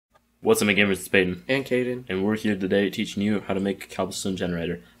What's up, my gamers? It's Peyton. And Caden. And we're here today teaching you how to make a cobblestone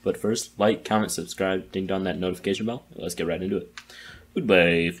generator. But first, like, comment, subscribe, ding dong that notification bell. Let's get right into it.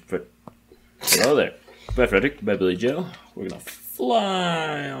 Goodbye, hello there. Goodbye, Frederick. Goodbye, Billy Joe. We're gonna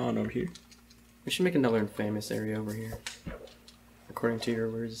fly on over here. We should make another infamous area over here. According to your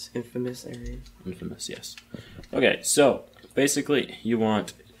words, infamous area. Infamous, yes. Okay, so basically, you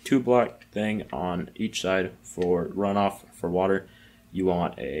want 2-block thing on each side for runoff for water. You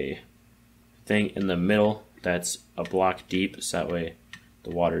want a thing in the middle that's a block deep, so that way the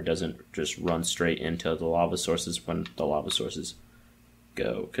water doesn't just run straight into the lava sources when the lava sources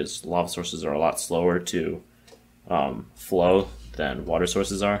go, because lava sources are a lot slower to flow than water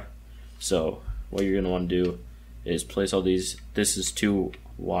sources are. So what you're going to want to do is place all these. This is too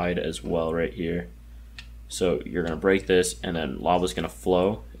wide as well right here, so you're going to break this, and then lava's going to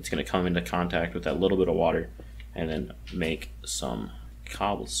flow. It's going to come into contact with that little bit of water and then make some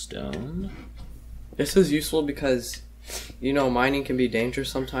cobblestone. This is useful because, you know, mining can be dangerous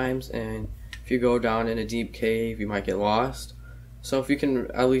sometimes, and if you go down in a deep cave, you might get lost. So if you can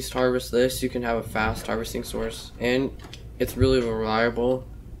at least harvest this, you can have a fast harvesting source, and it's really reliable.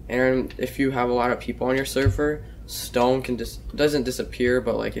 And if you have a lot of people on your server, stone doesn't disappear,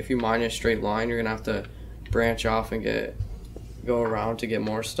 but like if you mine in a straight line, you're gonna have to branch off and go around to get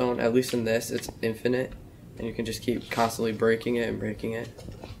more stone. At least in this, it's infinite, and you can just keep constantly breaking it and breaking it.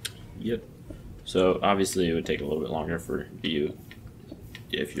 Yep. So obviously it would take a little bit longer for you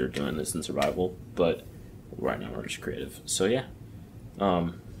if you're doing this in survival, but right now we're just creative. So yeah,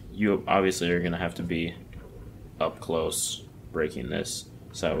 you obviously are gonna have to be up close breaking this,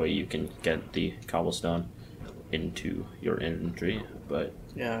 so that way you can get the cobblestone into your inventory. But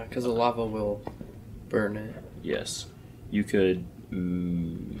yeah, because the lava will burn it. Yes, you could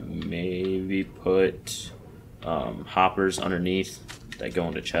maybe put hoppers underneath that go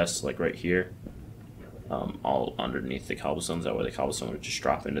into chests, like right here, all underneath the cobblestones. That way the cobblestone would just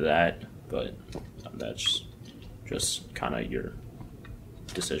drop into that. But that's just kind of your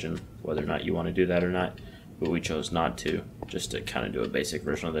decision whether or not you want to do that or not. But we chose not to, just to kind of do a basic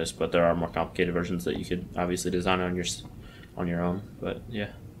version of this. But there are more complicated versions that you could obviously design on your own. But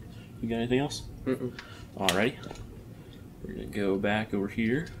yeah, you got anything else? Alrighty, we're gonna go back over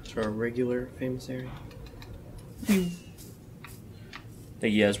here to our regular famous area.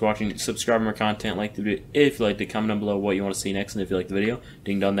 Thank you guys for watching. Subscribe to more content, like the video if you liked it, comment down below what you want to see next, and if you like the video,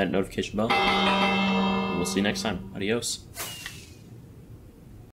 ding dong that notification bell. We'll see you next time. Adios.